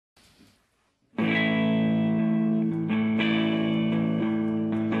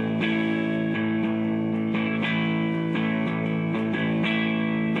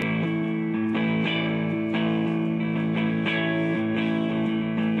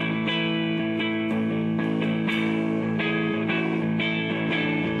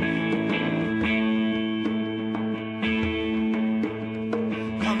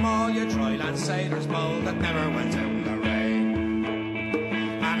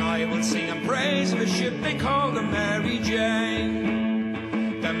would sing and praise of a ship they called the Mary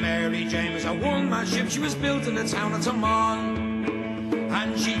Jane. The Mary Jane was a one-man ship. She was built in the town of Taman,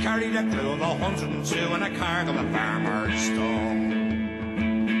 and she carried a crew of 102 and a cargo of farmer's stone.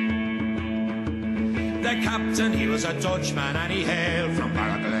 The captain, he was a Dutchman, and he hailed from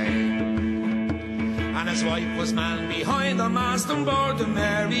Paraguay, and his wife was manned behind the mast on board the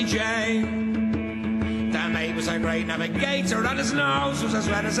Mary Jane. The mate was a great navigator, and his nose was as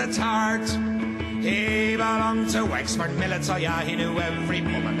red as a tart. He belonged to Wexford military, yeah, he knew every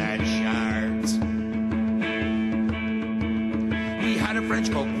pub in that chart. We had a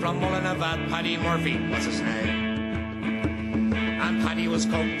French cook from Mullinavat, Paddy Murphy was his name, and Paddy was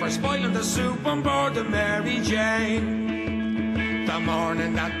cooked for spoiling the soup on board the Mary Jane. The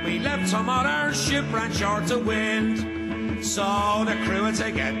morning that we left home on our ship ran short of wind, so the crew had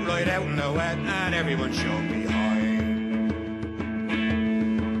to get right out in the wet and everyone showed behind.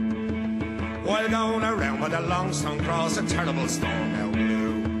 While going around with a long stone cross, a terrible storm now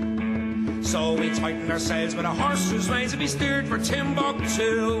blew, so we tightened our sails with a horse whose ways to be steered for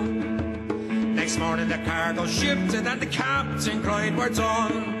Timbuktu. Next morning the cargo shifted and the captain cried, "We're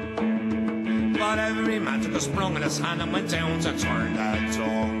done." But every man took a sprung in his hand and went down to turn that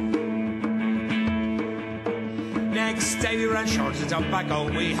tongue. Next day we ran short of tobacco,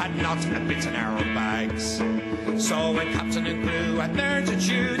 we had not a bit in our bags. So when captain and crew had learned to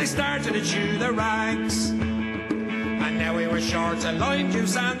chew, they started to chew the rags. And now we were short of lime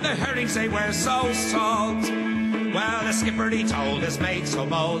juice and the herrings they were so salt. Well, the skipper he told his mate so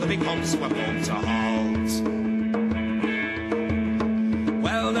bold that we come to a pub to halt.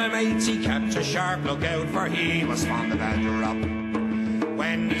 Well, the mate he kept a sharp lookout, for he was fond of a drop.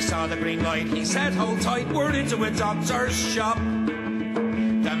 When he saw the green light, he said, "Hold tight, we're into a doctor's shop."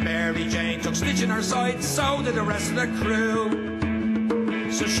 The Mary Jane took stitch in her side, so did the rest of the crew.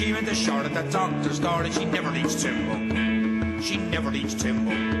 So she went ashore at the doctor's door, and she never reached Timbuk. She never reached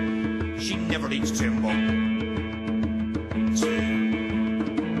Timbuk. She never reached Timbuk.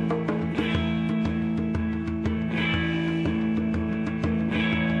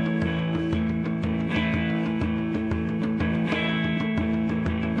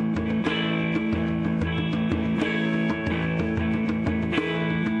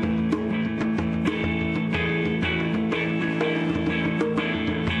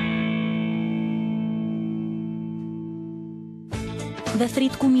 Ve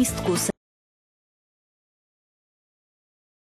Frýdku Místku se